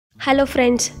Hello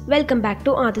friends, welcome back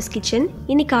to Adus Kitchen.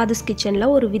 இன்னைக்கு Adus Kitchenல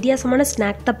ஒரு வித்தியாசமான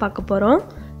ஸ்நாக் தான் பார்க்க போறோம்.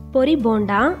 பொரி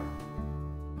போண்டா.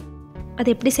 அது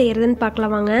எப்படி செய்யறதுன்னு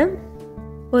பார்க்கலாம் வாங்க.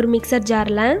 ஒரு மிக்சர்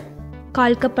ஜார்ல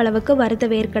 1/4 கப் அளவுக்கு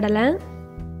வறுத்த வேர்க்கடலை,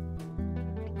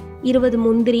 20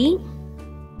 முந்திரி,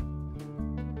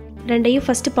 ரெண்டையும்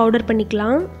ஃபர்ஸ்ட் பவுடர்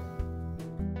பண்ணிக்கலாம்.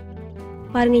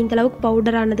 பாருங்க இந்த அளவுக்கு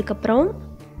பவுடர் ஆனதுக்கு அப்புறம்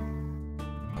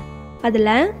அதுல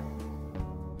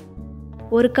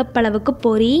 1 கப் அளவுக்கு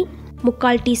பொரி,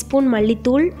 3/4 டீஸ்பூன்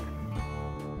மல்லித்தூள்,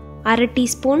 1/2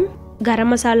 டீஸ்பூன்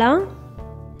கரம் மசாலா,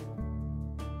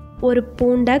 ஒரு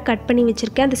பூண்டை கட் பண்ணி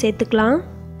வச்சிருக்கேன் அதை சேர்த்துக்கலாம்,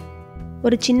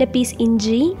 ஒரு சின்ன பீஸ்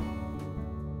இஞ்சி,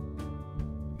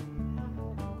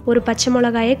 ஒரு பச்சை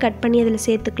மிளகாயை கட் பண்ணி அதில்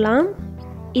சேர்த்துக்கலாம்.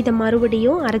 இதை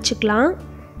மறுபடியும் அரைச்சிக்கலாம்.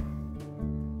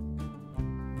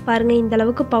 பாருங்க இந்த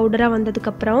அளவுக்கு பவுடராக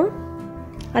வந்ததுக்கப்புறம்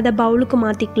அதை பவுலுக்கு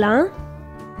மாற்றிக்கலாம்.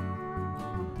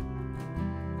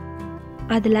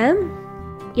 அதில்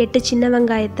 8 சின்ன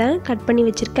வெங்காயத்தை கட் பண்ணி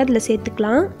வச்சுருக்கேன் அதில்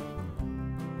சேர்த்துக்கலாம்.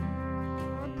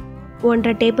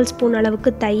 1/2 டேபிள் ஸ்பூன்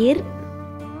அளவுக்கு தயிர்,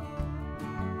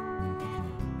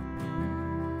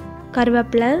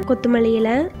 கருவேப்பிலை, கொத்தமல்லி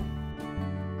இலை,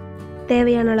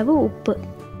 தேவையான அளவு உப்பு.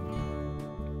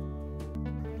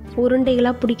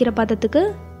 உருண்டைகளாக பிடிக்கிற பாத்திரத்துக்கு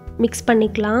மிக்ஸ்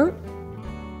பண்ணிக்கலாம்.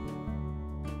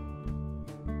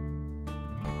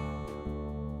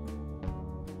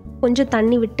 கொஞ்சம்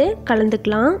தண்ணி விட்டு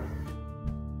கலந்துக்கலாம்.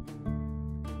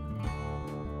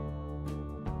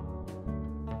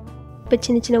 இப்போ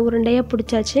சின்ன சின்ன உருண்டையாக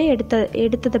பிடிச்சாச்சு.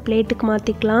 எடுத்ததை பிளேட்டுக்கு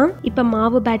மாற்றிக்கலாம். இப்போ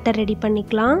மாவு பேட்டர் ரெடி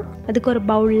பண்ணிக்கலாம். அதுக்கு ஒரு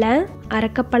பவுலில்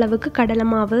 1/2 கப் அளவுக்கு கடலை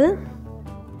மாவு,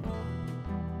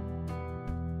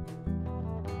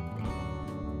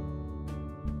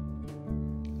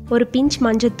 ஒரு பிஞ்ச்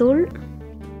மஞ்சத்தூள்,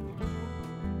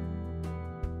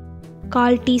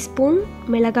 1/4 டீஸ்பூன்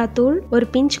மிளகாத்தூள், ஒரு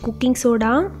பிஞ்ச் குக்கிங்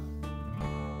சோடா,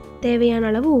 தேவையான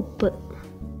அளவு உப்பு,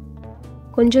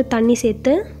 கொஞ்சம் தண்ணி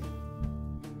சேர்த்து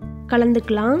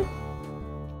கலந்துக்கலாம்.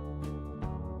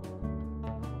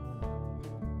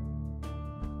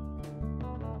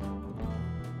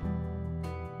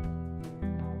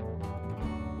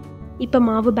 இப்போ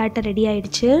மாவு பேட்டர் ரெடி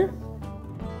ஆயிடுச்சு.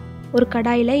 ஒரு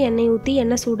கடாயில் எண்ணெய் ஊற்றி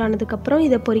எண்ணெய் சூடானதுக்கப்புறம்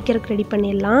இதை பொரிக்கிறதுக்கு ரெடி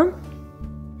பண்ணிடலாம்.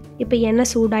 இப்போ எண்ணெய்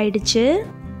சூடாயிடுச்சு.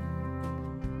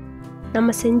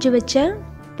 நம்ம செஞ்சு வச்ச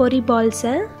பொரி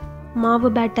பால்ஸை மாவு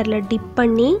பேட்டரில் டிப்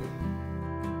பண்ணி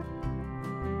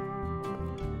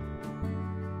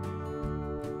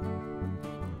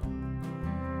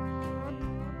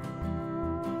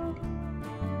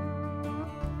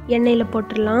எண்ணெயில்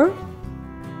போட்டுடலாம்.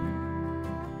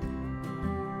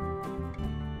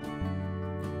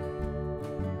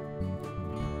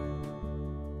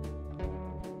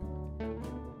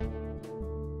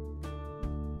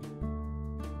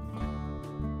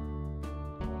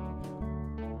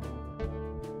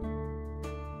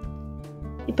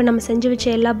 இப்போ நம்ம செஞ்சு வச்ச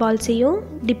எல்லா பால்ஸையும்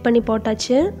டிப் பண்ணி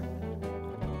போட்டாச்சு.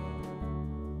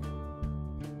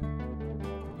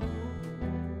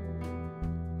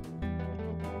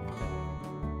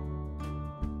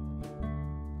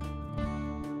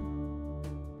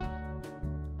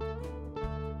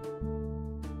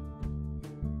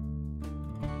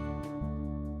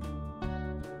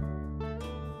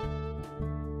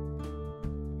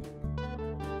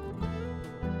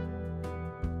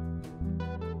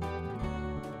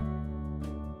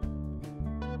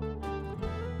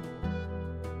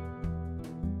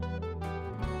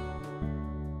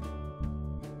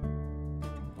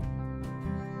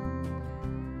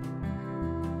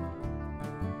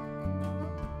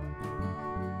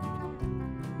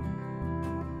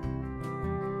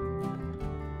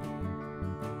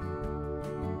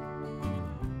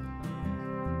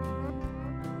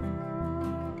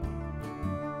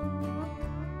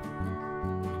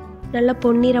 நல்லா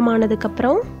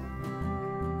பொன்னிறமானதுக்கப்புறம்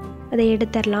அதை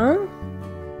எடுத்துடலாம்.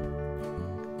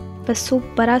 இப்போ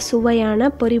சூப்பராக சுவையான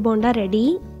பொரி போண்டா ரெடி.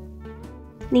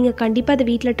 நீங்கள் கண்டிப்பாக அதை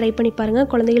வீட்டில் ட்ரை பண்ணி பாருங்கள்.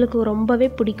 குழந்தைகளுக்கு ரொம்பவே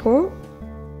பிடிக்கும்.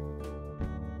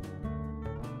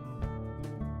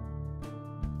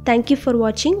 தேங்க்யூ ஃபார்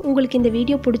வாட்சிங். உங்களுக்கு இந்த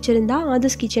வீடியோ பிடிச்சிருந்தா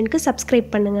ஆதுஸ் கிச்சனுக்கு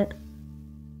சப்ஸ்கிரைப் பண்ணுங்கள்.